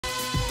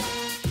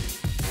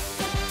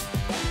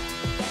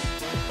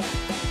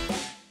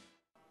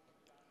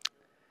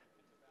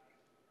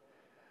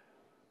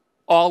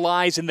All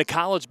eyes in the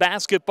college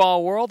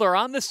basketball world are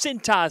on the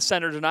Cintas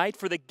Center tonight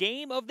for the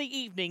game of the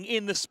evening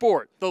in the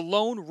sport. The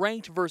lone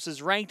ranked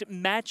versus ranked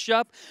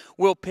matchup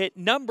will pit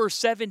number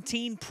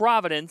 17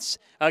 Providence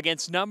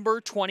against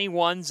number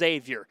 21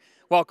 Xavier.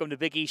 Welcome to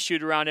Big East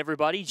Shootaround,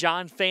 everybody.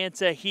 John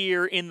Fanta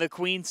here in the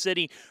Queen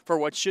City for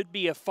what should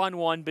be a fun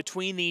one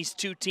between these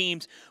two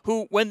teams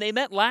who, when they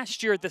met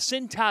last year at the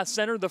Cintas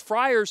Center, the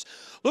Friars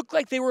looked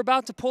like they were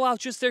about to pull out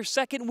just their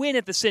second win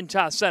at the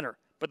Cintas Center.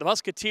 But the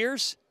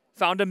Musketeers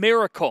found a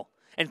miracle,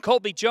 and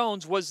Colby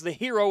Jones was the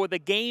hero with a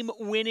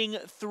game-winning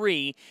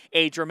three,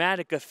 a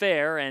dramatic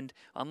affair. And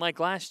unlike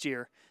last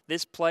year,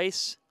 this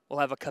place will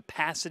have a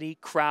capacity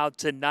crowd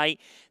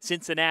tonight.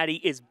 Cincinnati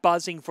is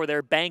buzzing for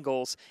their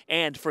Bengals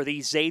and for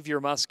these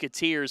Xavier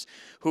Musketeers,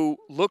 who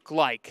look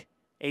like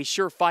a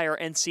surefire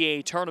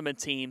NCAA tournament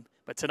team,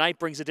 but tonight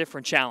brings a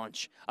different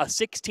challenge. A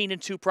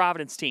 16-2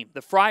 Providence team.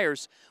 The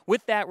Friars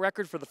with that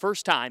record for the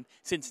first time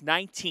since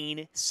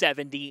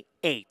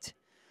 1978.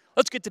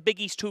 Let's get to Big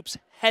East Hoops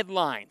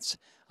headlines.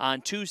 On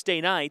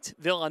Tuesday night,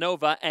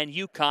 Villanova and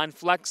UConn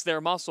flexed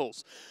their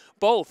muscles,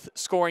 both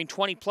scoring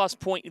 20-plus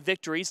point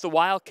victories, the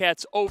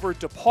Wildcats over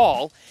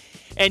DePaul,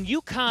 and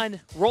UConn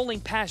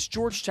rolling past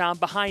Georgetown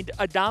behind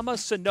Adama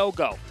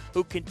Sanogo,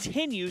 who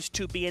continues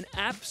to be an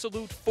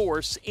absolute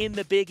force in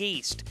the Big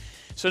East.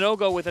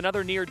 Sanogo with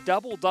another near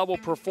double-double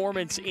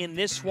performance in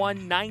this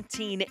one,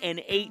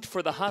 19-8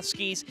 for the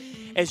Huskies,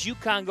 as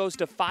UConn goes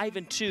to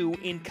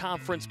 5-2 in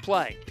conference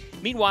play.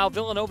 Meanwhile,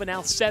 Villanova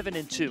now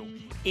 7-2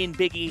 in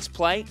Big East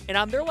play, and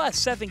on their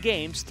last 7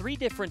 games, 3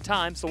 different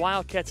times, the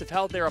Wildcats have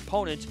held their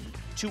opponent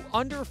to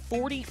under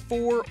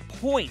 44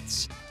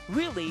 points.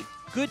 Really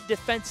good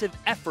defensive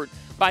effort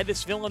by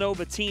this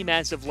Villanova team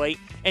as of late,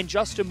 and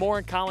Justin Moore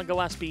and Colin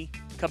Gillespie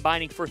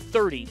combining for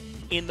 30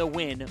 in the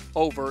win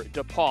over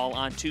DePaul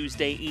on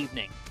Tuesday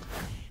evening.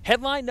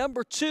 Headline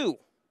number 2.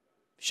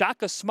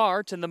 Shaka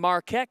Smart and the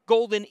Marquette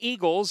Golden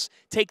Eagles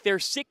take their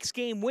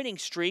 6-game winning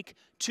streak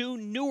to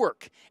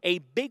Newark. A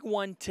big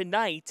one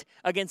tonight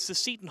against the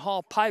Seton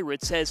Hall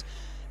Pirates, as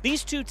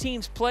these two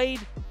teams played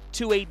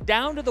to a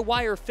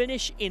down-to-the-wire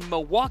finish in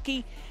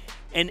Milwaukee.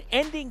 An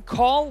ending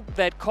call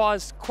that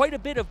caused quite a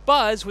bit of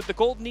buzz with the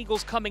Golden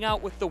Eagles coming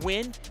out with the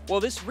win.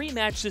 Well, this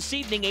rematch this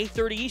evening,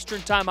 8:30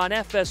 Eastern Time on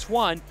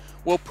FS1,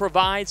 will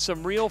provide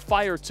some real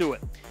fire to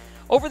it.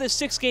 Over the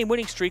 6-game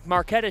winning streak,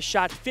 Marquette has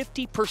shot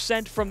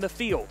 50% from the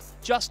field.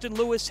 Justin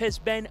Lewis has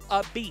been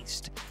a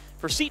beast.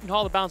 For Seton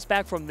Hall to bounce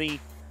back from the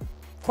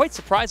quite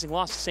surprising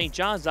loss to St.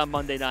 John's on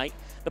Monday night,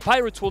 the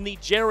Pirates will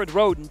need Jared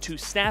Rhoden to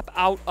snap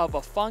out of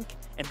a funk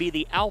and be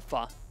the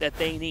alpha that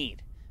they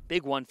need.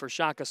 Big one for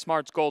Shaka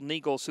Smart's Golden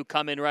Eagles, who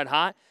come in red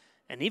hot.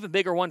 An even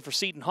bigger one for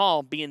Seton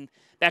Hall, being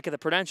back at the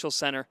Prudential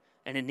Center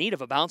and in need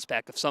of a bounce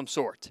back of some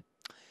sort.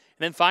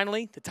 And then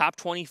finally, the top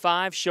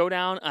 25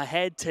 showdown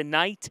ahead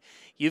tonight.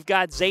 You've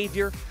got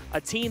Xavier, a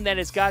team that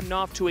has gotten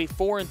off to a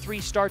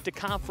 4-3 start to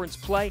conference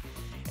play.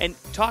 And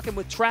talking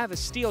with Travis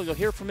Steele, you'll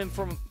hear from him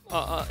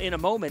in a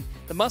moment.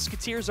 The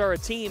Musketeers are a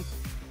team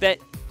that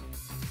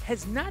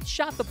has not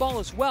shot the ball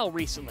as well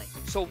recently.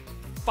 So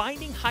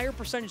finding higher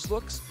percentage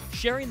looks,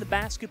 sharing the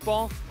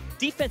basketball,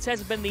 defense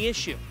hasn't been the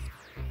issue.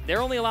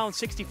 They're only allowing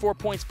 64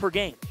 points per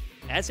game,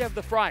 as have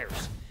the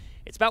Friars.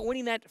 It's about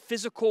winning that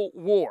physical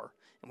war.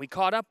 And we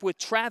caught up with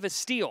Travis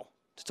Steele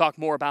to talk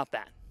more about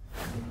that.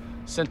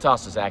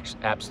 Cintas is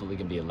absolutely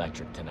going to be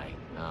electric tonight.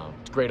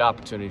 It's a great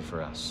opportunity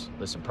for us.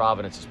 Listen,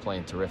 Providence is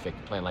playing terrific,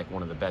 playing like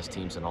one of the best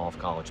teams in all of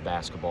college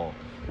basketball.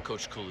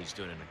 Coach Cooley's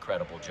doing an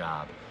incredible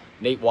job.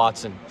 Nate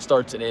Watson,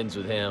 starts and ends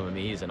with him. I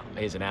mean,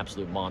 he's an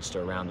absolute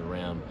monster around the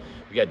rim.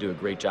 We got to do a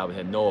great job with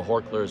him. Noah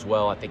Horkler as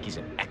well. I think he's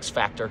an X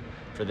factor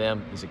for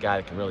them. He's a guy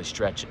that can really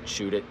stretch it and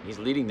shoot it. He's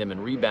leading them in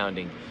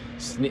rebounding.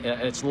 And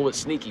it's a little bit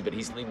sneaky, but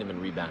he's leading them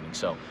in rebounding.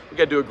 So we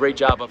got to do a great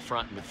job up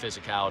front with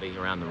physicality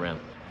around the rim.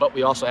 But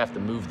we also have to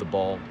move the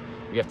ball.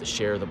 We have to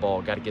share the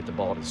ball. Got to get the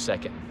ball to the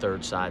second and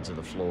third sides of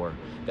the floor.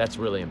 That's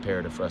really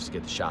imperative for us to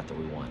get the shot that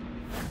we want.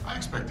 I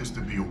expect this to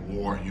be a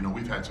war. You know,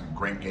 we've had some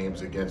great games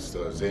against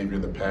Xavier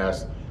in the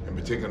past. In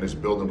particular, in this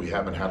building, we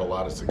haven't had a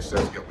lot of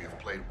success, yet we have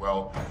played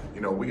well.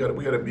 You know, we got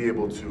to be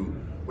able to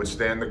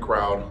withstand the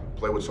crowd,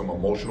 play with some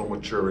emotional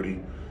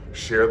maturity,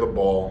 share the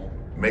ball,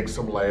 make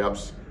some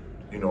layups.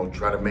 You know,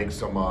 try to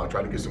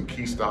get some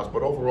key stops.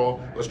 But overall,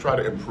 let's try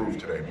to improve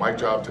today. My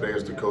job today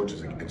as the coach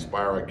is to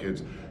inspire our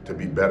kids to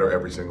be better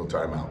every single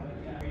time out.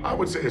 I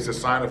would say it's a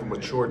sign of a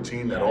mature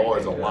team that all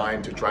is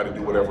aligned to try to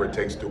do whatever it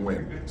takes to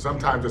win.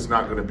 Sometimes it's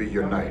not going to be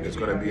your night. It's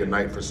going to be a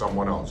night for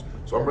someone else.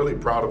 So I'm really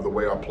proud of the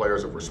way our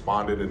players have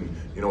responded in,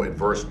 you know,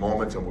 adverse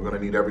moments, and we're going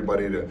to need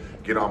everybody to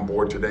get on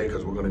board today,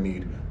 because we're going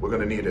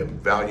to need a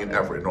valiant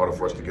effort in order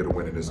for us to get a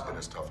win in this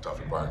tough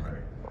environment.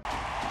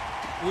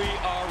 We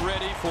are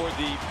ready for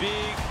the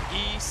Big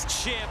East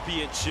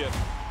Championship.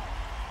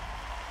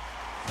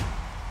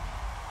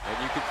 And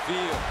you can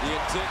feel the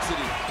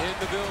intensity in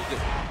the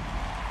building.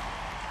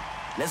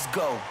 Let's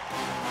go.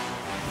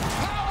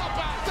 How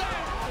about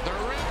that? The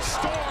red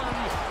storm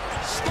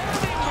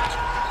starting back.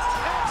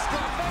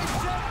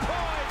 Exclamation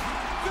point.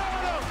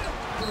 Villanova.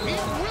 He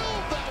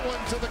willed that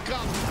one to the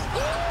cup.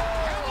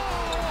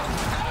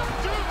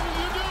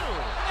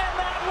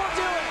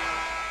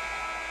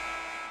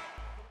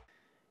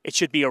 It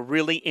should be a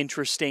really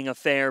interesting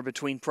affair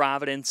between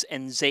Providence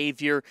and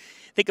Xavier.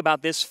 Think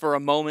about this for a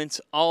moment.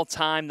 All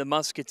time, the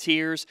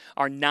Musketeers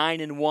are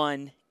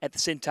 9-1 at the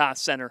Cintas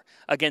Center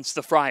against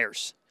the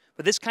Friars.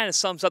 But this kind of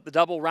sums up the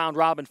double round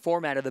robin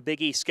format of the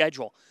Big East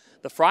schedule.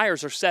 The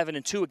Friars are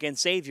 7-2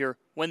 against Xavier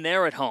when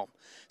they're at home.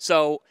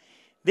 So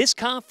this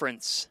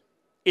conference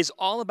is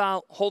all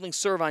about holding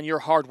serve on your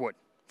hardwood.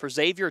 For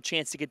Xavier, a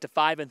chance to get to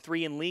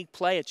 5-3 in league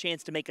play, a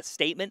chance to make a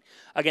statement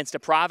against a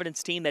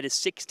Providence team that is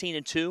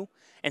 16-2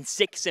 and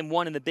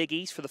 6-1 in the Big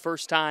East for the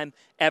first time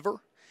ever.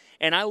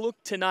 And I look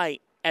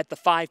tonight at the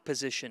 5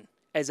 position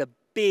as a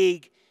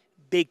big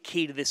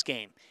key to this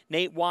game.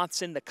 Nate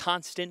Watson, the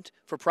constant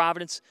for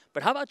Providence,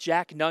 but how about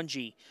Jack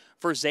Nunge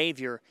for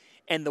Xavier?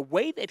 And the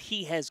way that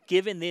he has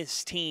given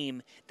this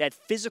team that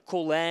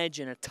physical edge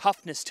and a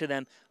toughness to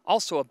them,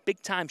 also a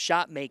big-time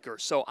shot maker.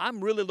 So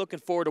I'm really looking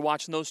forward to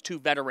watching those two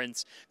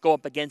veterans go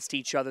up against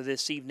each other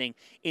this evening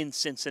in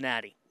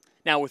Cincinnati.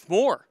 Now, with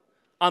more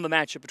on the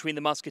matchup between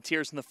the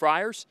Musketeers and the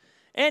Friars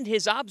and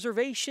his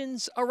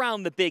observations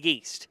around the Big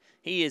East.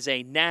 He is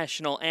a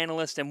national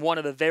analyst and one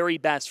of the very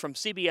best from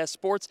CBS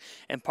Sports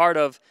and part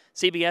of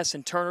CBS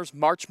and Turner's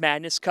March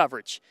Madness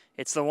coverage.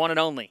 It's the one and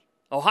only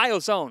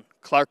Ohio's own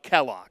Clark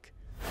Kellogg.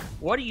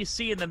 What do you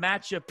see in the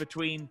matchup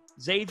between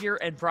Xavier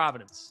and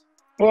Providence?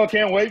 Well, I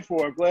can't wait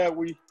for it. Glad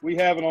we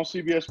have it on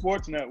CBS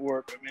Sports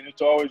Network. I mean,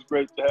 it's always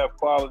great to have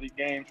quality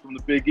games from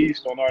the Big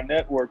East on our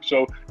network.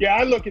 So, yeah,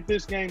 I look at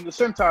this game, the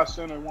Cintas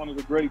Center, one of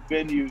the great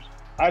venues,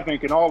 I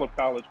think, in all of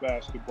college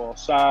basketball.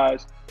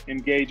 Size,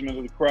 engagement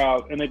of the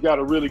crowd, and they've got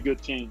a really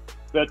good team,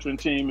 veteran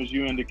team, as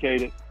you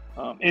indicated.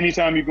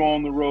 Anytime you go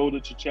on the road,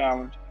 it's a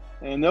challenge.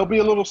 And they'll be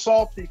a little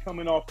salty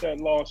coming off that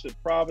loss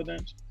at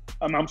Providence.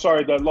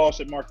 That loss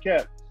at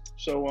Marquette.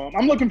 So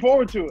I'm looking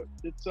forward to it.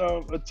 It's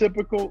a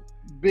typical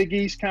Big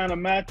East kind of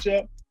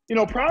matchup. You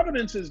know,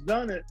 Providence has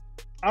done it.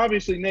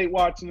 Obviously, Nate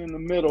Watson in the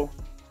middle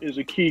is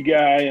a key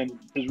guy and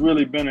has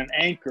really been an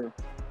anchor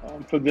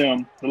for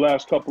them the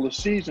last couple of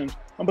seasons.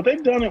 But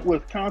they've done it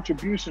with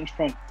contributions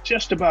from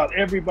just about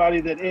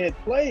everybody that Ed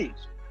plays.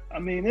 I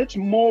mean, it's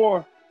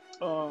more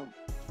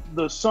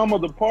the sum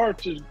of the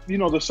parts is,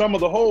 the sum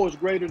of the whole is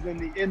greater than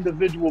the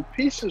individual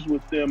pieces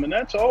with them. And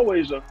that's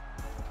always a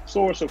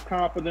source of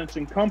confidence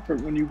and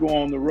comfort when you go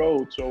on the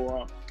road.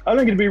 So I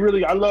think it'd be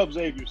really, I love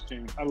Xavier's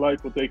team. I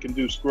like what they can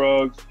do.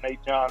 Scruggs, Nate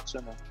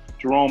Johnson, and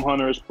Jerome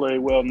Hunter has played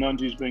well.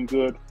 Nunge's been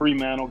good.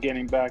 Fremantle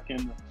getting back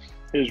in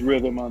his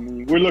rhythm. I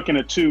mean, we're looking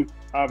at two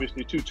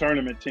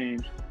tournament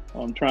teams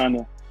trying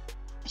to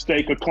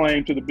stake a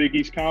claim to the Big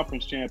East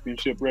Conference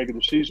Championship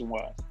regular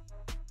season-wise.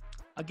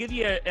 I'll give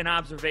you an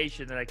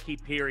observation that I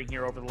keep hearing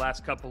here over the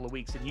last couple of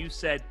weeks, and you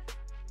said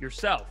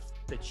yourself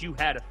that you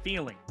had a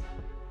feeling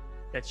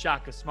that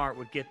Shaka Smart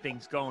would get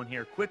things going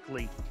here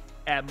quickly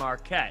at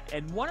Marquette.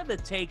 And one of the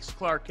takes,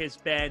 Clark, has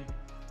been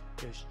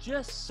there's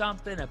just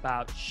something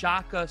about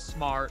Shaka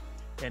Smart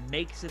that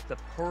makes it the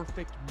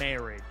perfect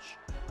marriage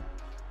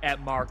at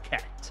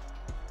Marquette.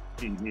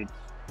 Mm-hmm.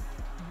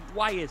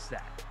 Why is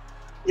that?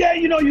 Yeah,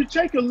 you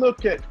take a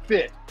look at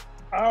fit.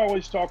 I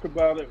always talk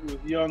about it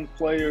with young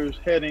players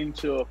heading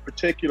to a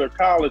particular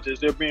college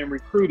as they're being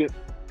recruited.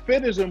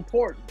 Fit is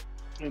important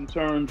in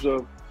terms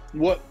of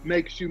what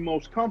makes you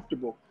most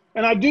comfortable.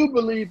 And I do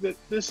believe that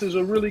this is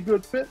a really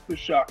good fit for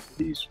Shaka.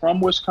 He's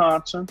from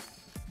Wisconsin.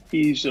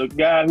 He's a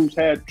guy who's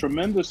had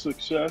tremendous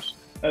success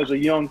as a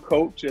young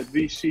coach at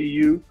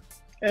VCU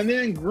and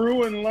then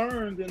grew and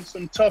learned in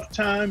some tough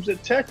times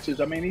at Texas.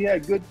 I mean, he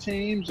had good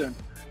teams and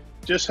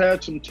just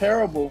had some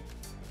terrible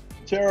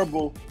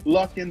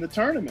luck in the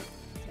tournament.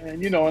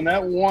 And, in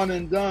that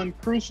one-and-done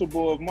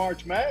crucible of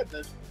March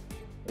Madness,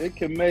 it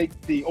can make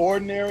the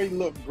ordinary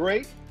look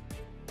great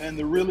and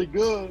the really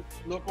good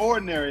look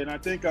ordinary. And I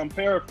think I'm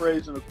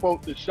paraphrasing a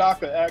quote that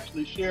Shaka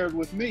actually shared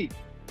with me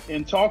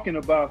in talking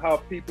about how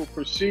people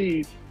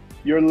perceive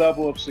your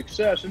level of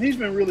success. And he's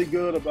been really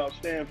good about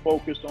staying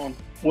focused on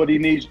what he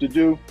needs to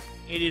do.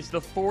 It is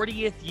the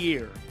 40th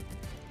year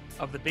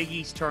of the Big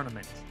East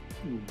tournament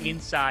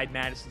inside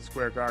Madison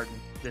Square Garden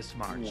this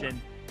March. Yeah.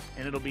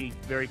 And it'll be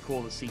very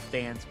cool to see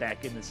fans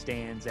back in the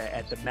stands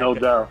at the Mecca No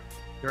doubt.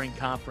 during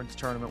conference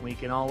tournament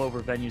week and all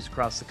over venues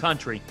across the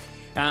country.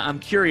 I'm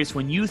curious,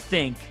 when you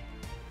think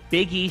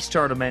Big East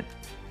tournament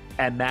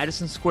at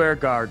Madison Square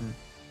Garden,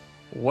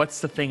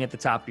 what's the thing at the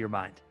top of your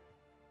mind?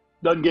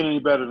 Doesn't get any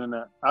better than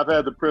that. I've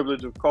had the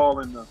privilege of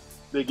calling the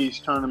Big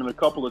East tournament a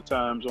couple of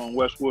times on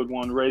Westwood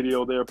One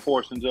Radio. There are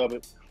portions of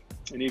it,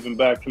 and even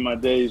back to my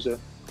days at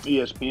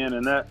ESPN.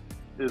 And that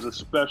is a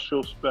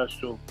special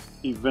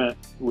event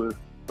with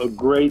a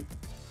great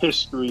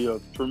history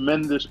of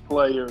tremendous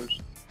players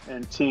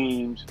and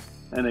teams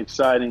and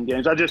exciting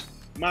games.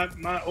 My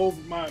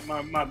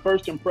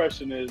first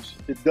impression is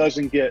it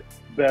doesn't get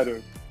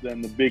better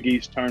than the Big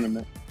East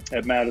tournament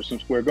at Madison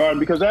Square Garden,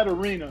 because that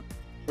arena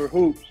for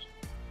hoops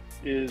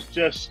is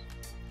just,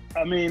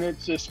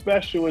 it's as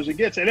special as it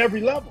gets at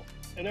every level.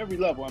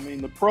 I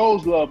mean, the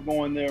pros love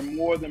going there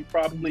more than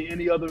probably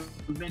any other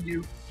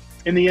venue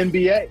in the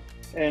NBA.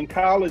 and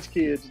college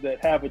kids that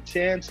have a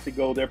chance to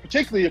go there,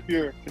 particularly if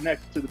you're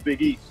connected to the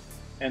Big East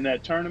and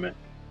that tournament,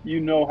 you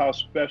know how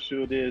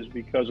special it is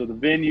because of the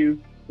venue,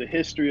 the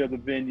history of the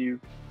venue,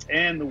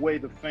 and the way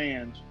the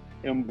fans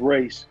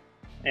embrace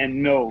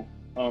and know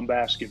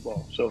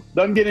basketball. So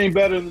doesn't get any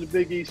better than the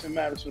Big East in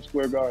Madison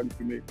Square Garden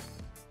for me.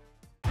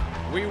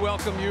 We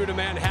welcome you to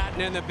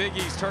Manhattan and the Big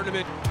East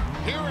tournament.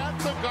 Here at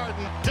the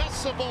Garden,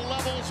 decibel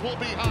levels will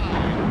be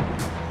high.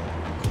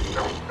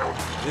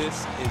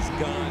 This is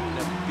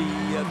gonna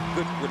be a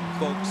good one,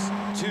 folks.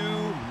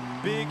 Two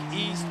Big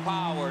East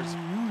powers.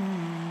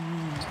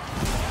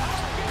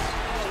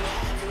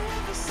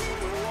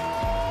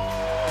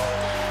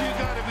 You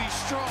gotta be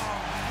strong.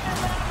 And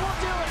that will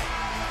do it.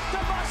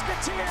 The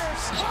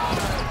Musketeers.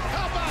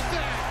 How about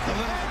that?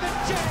 And the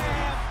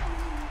jam.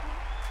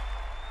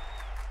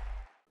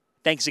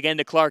 Thanks again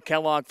to Clark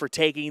Kellogg for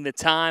taking the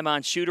time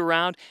on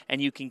Shootaround,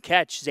 and you can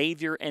catch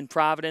Xavier and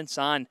Providence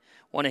on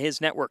one of his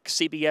networks,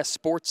 CBS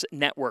Sports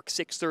Network,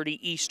 6:30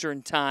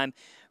 Eastern Time,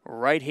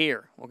 right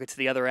here. We'll get to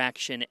the other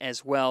action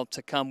as well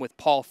to come with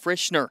Paul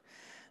Frischner,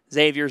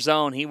 Xavier's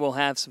own. He will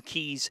have some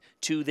keys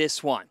to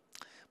this one.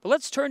 But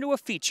let's turn to a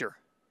feature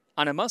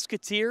on a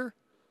Musketeer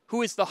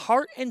who is the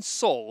heart and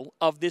soul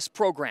of this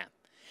program.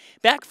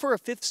 Back for a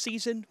 5th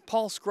season,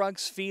 Paul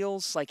Scruggs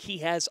feels like he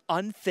has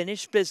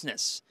unfinished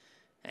business,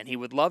 and he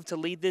would love to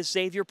lead this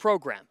Xavier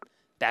program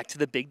back to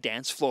the big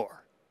dance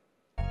floor.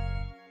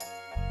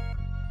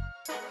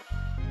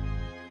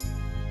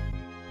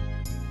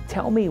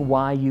 Tell me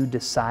why you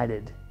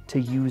decided to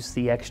use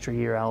the extra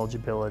year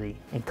eligibility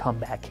and come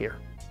back here.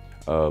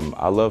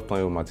 I love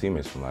playing with my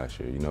teammates from last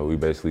year. You know, we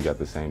basically got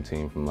the same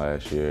team from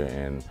last year,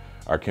 and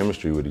our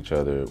chemistry with each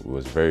other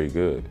was very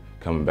good.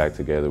 Coming back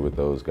together with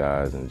those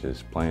guys and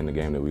just playing the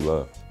game that we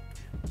love.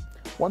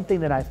 One thing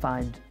that I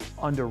find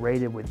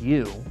underrated with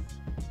you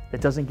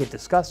that doesn't get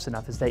discussed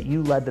enough is that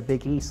you led the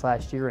Big East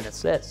last year in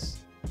assists.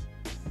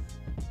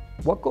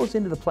 What goes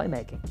into the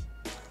playmaking?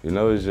 You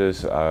know, it's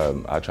just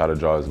I try to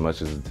draw as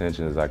much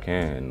attention as I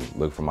can and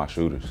look for my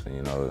shooters. And,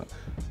 you know,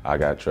 I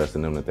got trust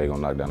in them that they're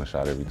going to knock down a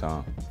shot every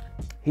time.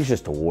 He's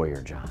just a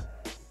warrior, John.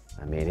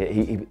 I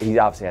mean, he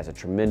obviously has a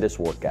tremendous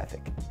work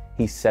ethic.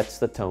 He sets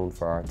the tone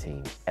for our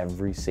team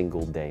every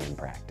single day in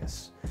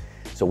practice.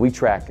 So we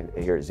track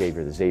here at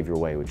Xavier, the Xavier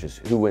way, which is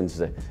who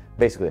wins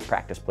basically the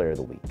practice player of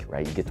the week,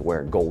 right? You get to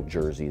wear a gold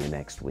jersey the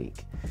next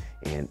week.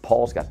 And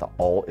Paul's got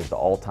is the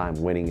all-time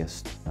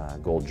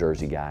winningest gold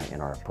jersey guy in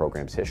our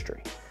program's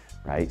history,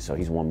 right? So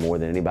he's won more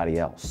than anybody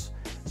else.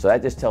 So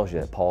that just tells you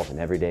that Paul's an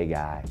everyday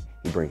guy.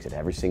 He brings it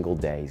every single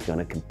day. He's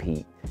gonna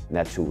compete, and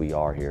that's who we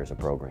are here as a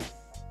program.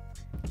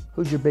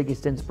 Who's your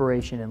biggest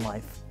inspiration in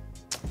life?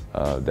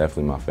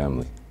 Definitely my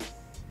family.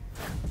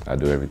 I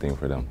do everything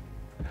for them.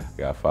 I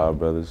got 5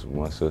 brothers,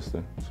 1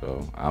 sister,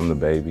 so I'm the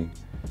baby.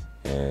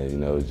 And you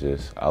know,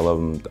 just I love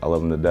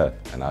them to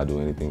death, and I do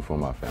anything for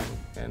my family,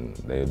 and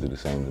they'll do the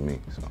same to me.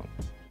 So,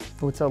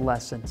 what's a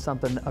lesson,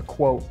 something, a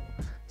quote,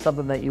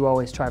 something that you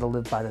always try to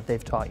live by that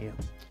they've taught you?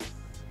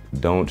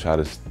 Don't try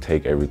to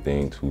take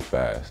everything too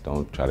fast.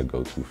 Don't try to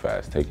go too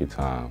fast. Take your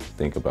time.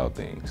 Think about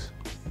things.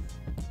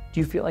 Do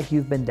you feel like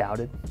you've been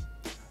doubted?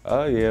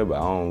 Yeah, but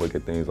I don't look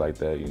at things like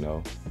that, you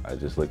know. I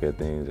just look at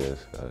things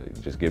as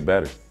just get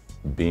better.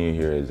 Being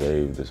here at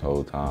Xavier this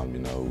whole time,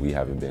 you know, we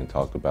haven't been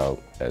talked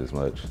about as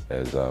much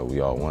as we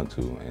all want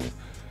to, and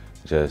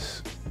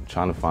just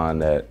trying to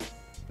find that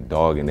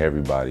dog in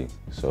everybody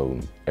so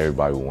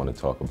everybody will want to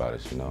talk about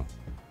us, you know.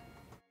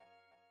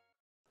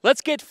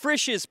 Let's get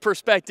Frisch's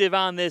perspective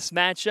on this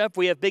matchup.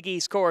 We have Big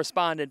East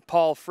correspondent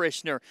Paul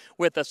Frischner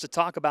with us to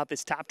talk about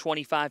this top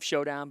 25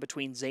 showdown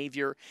between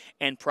Xavier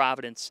and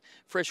Providence.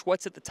 Frisch,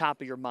 what's at the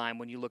top of your mind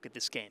when you look at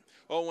this game?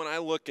 Well, when I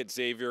look at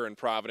Xavier and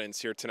Providence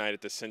here tonight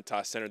at the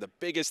Cintas Center, the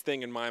biggest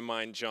thing in my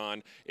mind,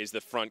 John, is the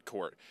front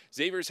court.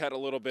 Xavier's had a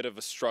little bit of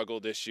a struggle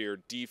this year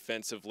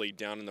defensively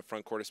down in the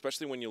front court,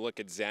 especially when you look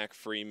at Zach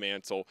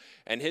Freemantle.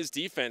 And his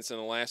defense in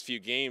the last few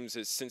games,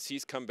 since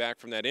he's come back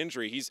from that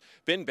injury, he's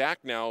been back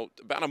now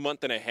about a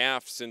month and a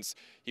half since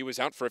he was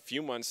out for a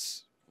few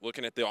months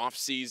looking at the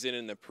offseason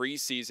and the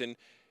preseason.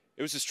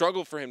 It was a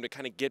struggle for him to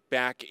kind of get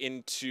back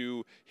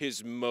into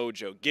his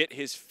mojo, get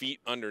his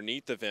feet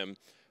underneath of him.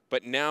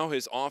 But now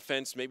his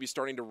offense may be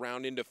starting to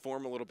round into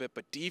form a little bit.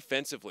 But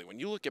defensively, when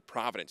you look at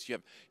Providence, you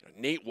have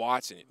Nate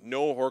Watson,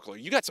 Noah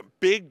Horkler. You got some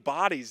big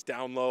bodies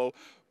down low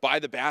by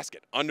the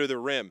basket, under the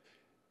rim,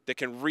 that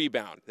can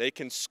rebound, they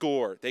can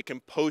score, they can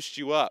post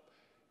you up.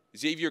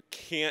 Xavier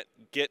can't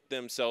get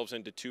themselves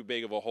into too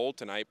big of a hole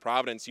tonight.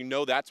 Providence, you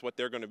know that's what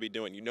they're going to be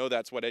doing. You know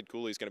that's what Ed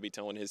Cooley's going to be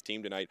telling his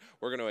team tonight.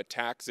 We're going to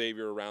attack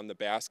Xavier around the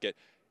basket.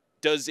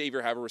 Does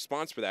Xavier have a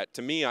response for that?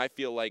 To me, I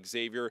feel like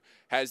Xavier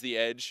has the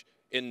edge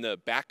in the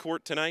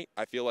backcourt tonight.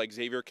 I feel like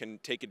Xavier can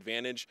take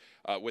advantage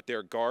with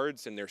their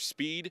guards and their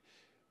speed.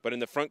 But in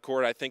the front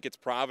court, I think it's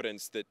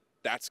Providence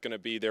that's going to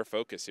be their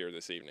focus here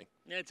this evening.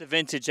 It's a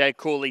vintage Ed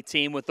Cooley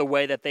team with the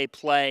way that they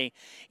play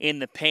in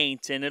the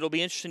paint, and it'll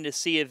be interesting to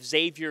see if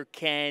Xavier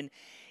can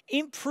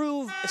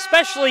improve,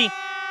 especially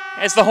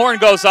as the horn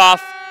goes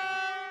off.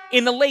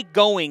 in the late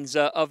goings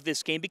of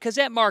this game, because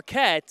at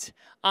Marquette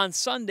on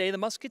Sunday, the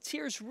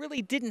Musketeers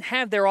really didn't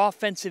have their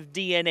offensive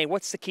DNA.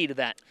 What's the key to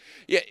that?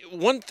 Yeah,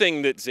 one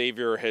thing that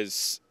Xavier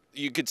has,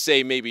 you could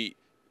say maybe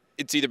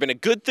it's either been a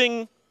good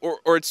thing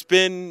or it's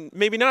been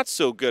maybe not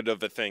so good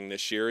of a thing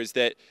this year, is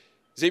that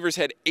Xavier's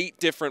had 8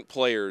 different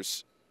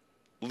players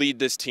lead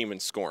this team in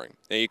scoring.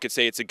 Now, you could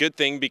say it's a good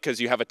thing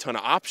because you have a ton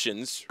of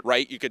options,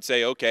 right? You could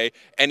say, okay,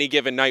 any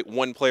given night,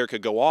 one player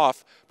could go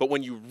off, but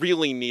when you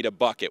really need a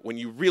bucket, when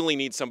you really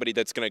need somebody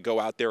that's going to go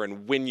out there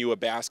and win you a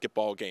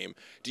basketball game,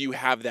 do you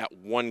have that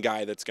one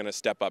guy that's going to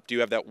step up? Do you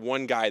have that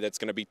one guy that's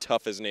going to be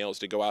tough as nails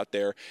to go out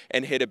there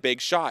and hit a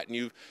big shot? And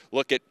you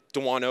look at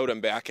DeJuan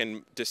Odom back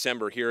in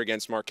December here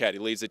against Marquette. He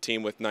leads the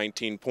team with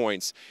 19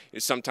 points.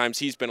 Sometimes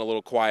he's been a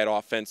little quiet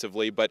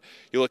offensively, but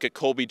you look at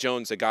Colby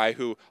Jones, a guy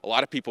who a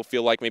lot of people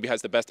feel like maybe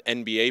has the best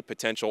NBA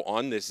potential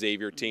on this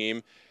Xavier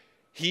team.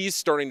 He's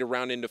starting to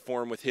round into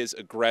form with his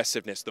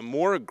aggressiveness. The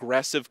more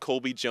aggressive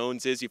Colby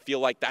Jones is, you feel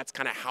like that's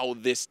kind of how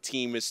this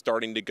team is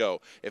starting to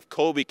go. If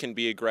Colby can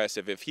be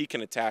aggressive, if he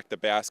can attack the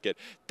basket,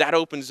 that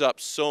opens up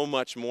so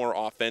much more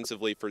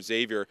offensively for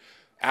Xavier.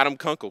 Adam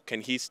Kunkel,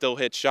 can he still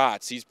hit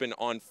shots? He's been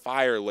on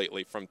fire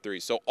lately from 3.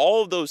 So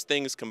all of those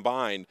things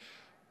combined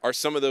are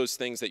some of those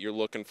things that you're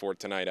looking for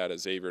tonight out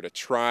of Xavier to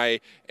try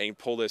and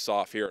pull this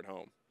off here at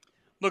home.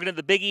 Looking at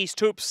the Big East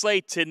Hoops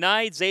slate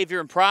tonight,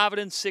 Xavier and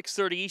Providence,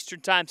 6:30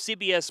 Eastern Time,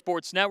 CBS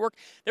Sports Network.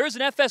 There is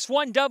an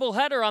FS1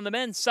 doubleheader on the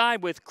men's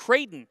side with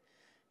Creighton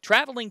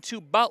traveling to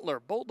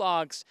Butler.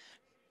 Bulldogs,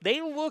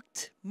 they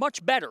looked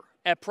much better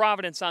at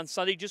Providence on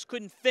Sunday, just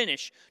couldn't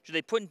finish. So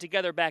they putting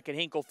together back at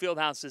Hinkle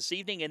Fieldhouse this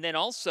evening. And then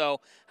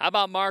also, how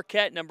about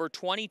Marquette, number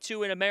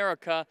 22 in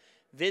America,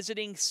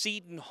 visiting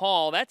Seton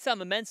Hall. That's on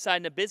the men's side,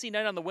 and a busy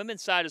night on the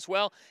women's side as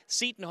well.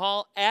 Seton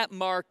Hall at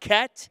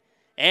Marquette,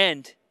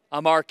 and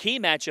a marquee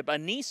matchup,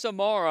 Anissa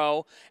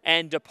Morrow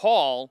and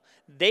DePaul.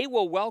 They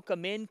will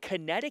welcome in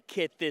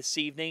Connecticut this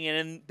evening. And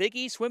in Big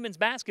East women's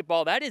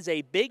basketball, that is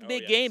a big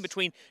game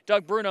between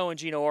Doug Bruno and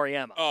Gino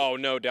Auriemma. Oh,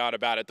 no doubt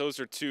about it. Those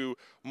are 2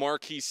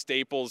 marquee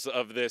staples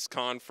of this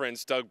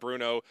conference. Doug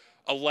Bruno,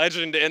 a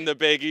legend in the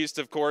Big East,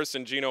 of course,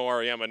 and Gino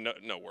Auriemma,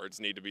 no words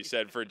need to be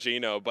said for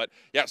Gino. But,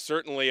 yeah,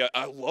 certainly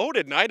a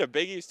loaded night of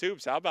Big East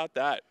hoops. How about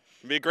that?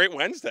 It'll be a great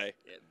Wednesday.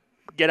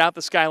 Get out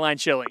the Skyline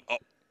Chili. Oh.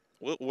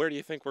 Where do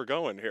you think we're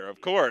going here?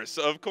 Of course,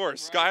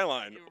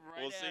 Skyline.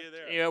 We'll see you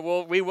there. Yeah,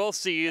 we will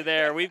see you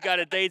there. We've got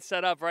a date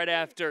set up right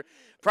after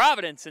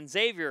Providence and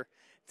Xavier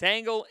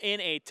tangle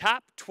in a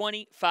top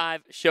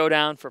 25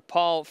 showdown. For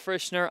Paul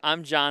Frischner,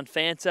 I'm John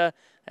Fanta.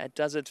 That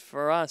does it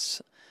for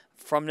us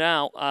from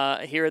now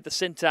here at the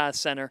Cintas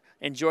Center.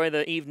 Enjoy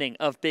the evening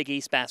of Big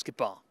East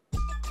basketball.